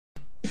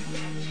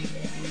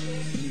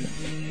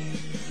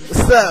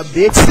up,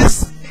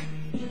 bitches?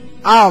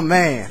 Oh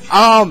man,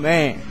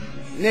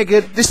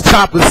 nigga, this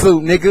chopper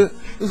suit, nigga.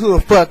 Who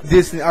the fuck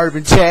this in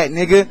urban chat,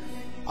 nigga?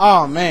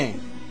 Oh man,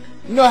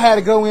 you know how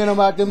to go in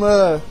about them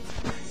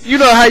you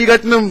know how you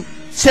got them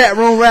chat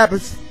room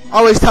rappers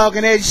always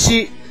talking that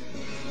shit.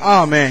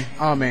 Oh man,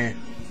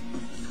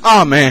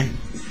 I'm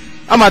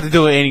about to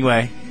do it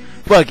anyway.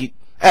 Fuck it.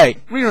 Hey,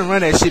 we gonna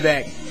run that shit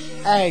back.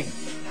 Hey,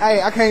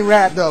 I can't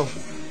rap though.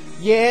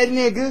 Yeah,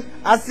 nigga,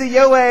 I see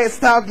your ass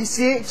talking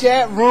shit.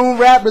 Chat room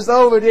rappers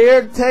over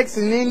there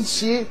texting and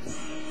shit.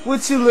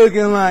 What you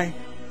looking like?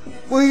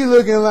 What you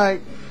looking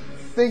like?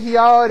 Think he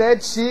all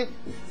that shit?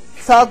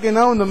 Talking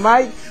on the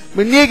mic?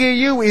 But nigga,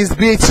 you is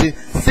bitching.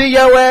 See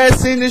your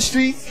ass in the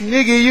streets?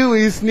 Nigga, you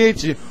is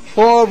snitching.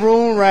 4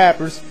 room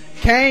rappers.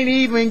 Can't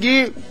even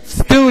get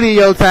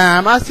studio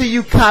time. I see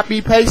you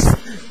copy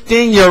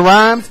pasting your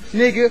rhymes.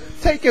 Nigga,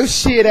 take your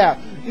shit out.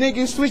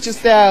 Nigga, switch your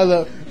style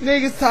up.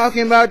 Niggas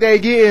talking about they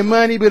getting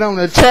money, but on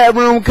the chat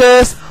room,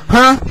 cuss,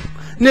 huh?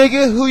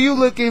 Nigga, who you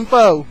looking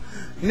for?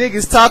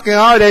 Niggas talking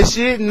all that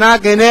shit,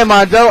 knocking at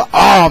my door.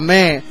 Oh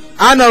man,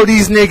 I know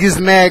these niggas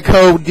mad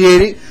Cole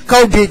did it.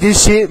 Cole did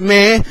this shit,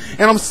 man,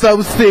 and I'm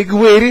so sick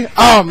with it.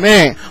 Oh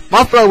man,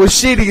 my flow was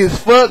shitty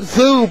as fuck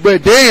too,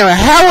 but damn,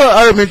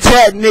 how a urban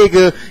chat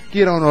nigga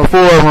get on a 4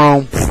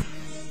 room?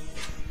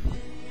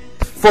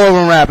 4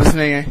 room rappers,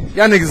 nigga.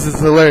 Y'all niggas is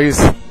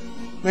hilarious,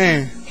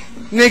 man.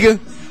 Nigga,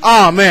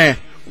 oh man,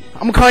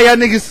 I'm gonna call y'all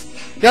niggas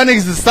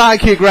is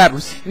sidekick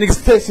rappers.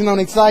 Niggas texting on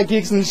their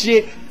sidekicks and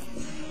shit,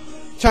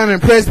 trying to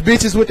impress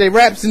bitches with their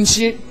raps and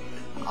shit.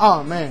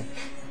 Oh man,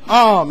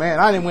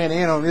 I didn't win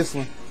in on this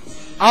one.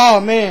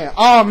 Oh man,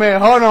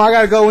 hold on, I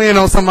gotta go in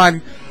on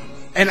somebody.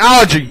 And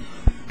Adri,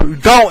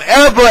 don't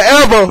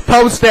ever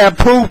post that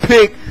poo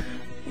pic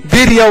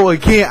video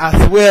again.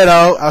 I swear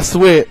though, I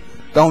swear.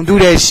 Don't do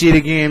that shit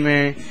again,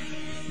 man.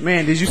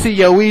 Man, did you see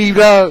your weave,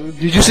 dog?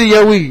 Did you see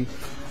your weave?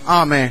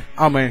 Oh man.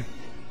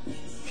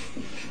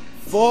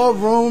 4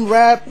 room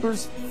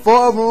rappers,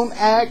 4 room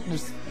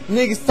actors,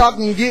 niggas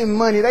talking and getting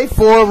money, they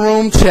 4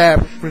 room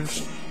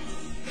chappers.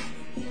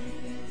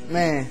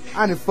 Man,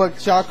 I done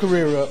fucked y'all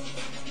career up.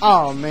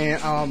 Oh man.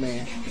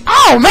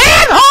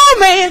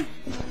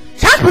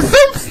 Chopper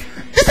suits?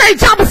 This ain't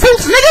chopper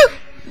suits, nigga.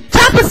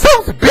 Chopper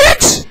suits,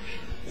 bitch.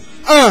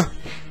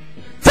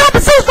 Chopper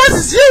suits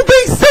versus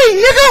UBC,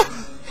 nigga.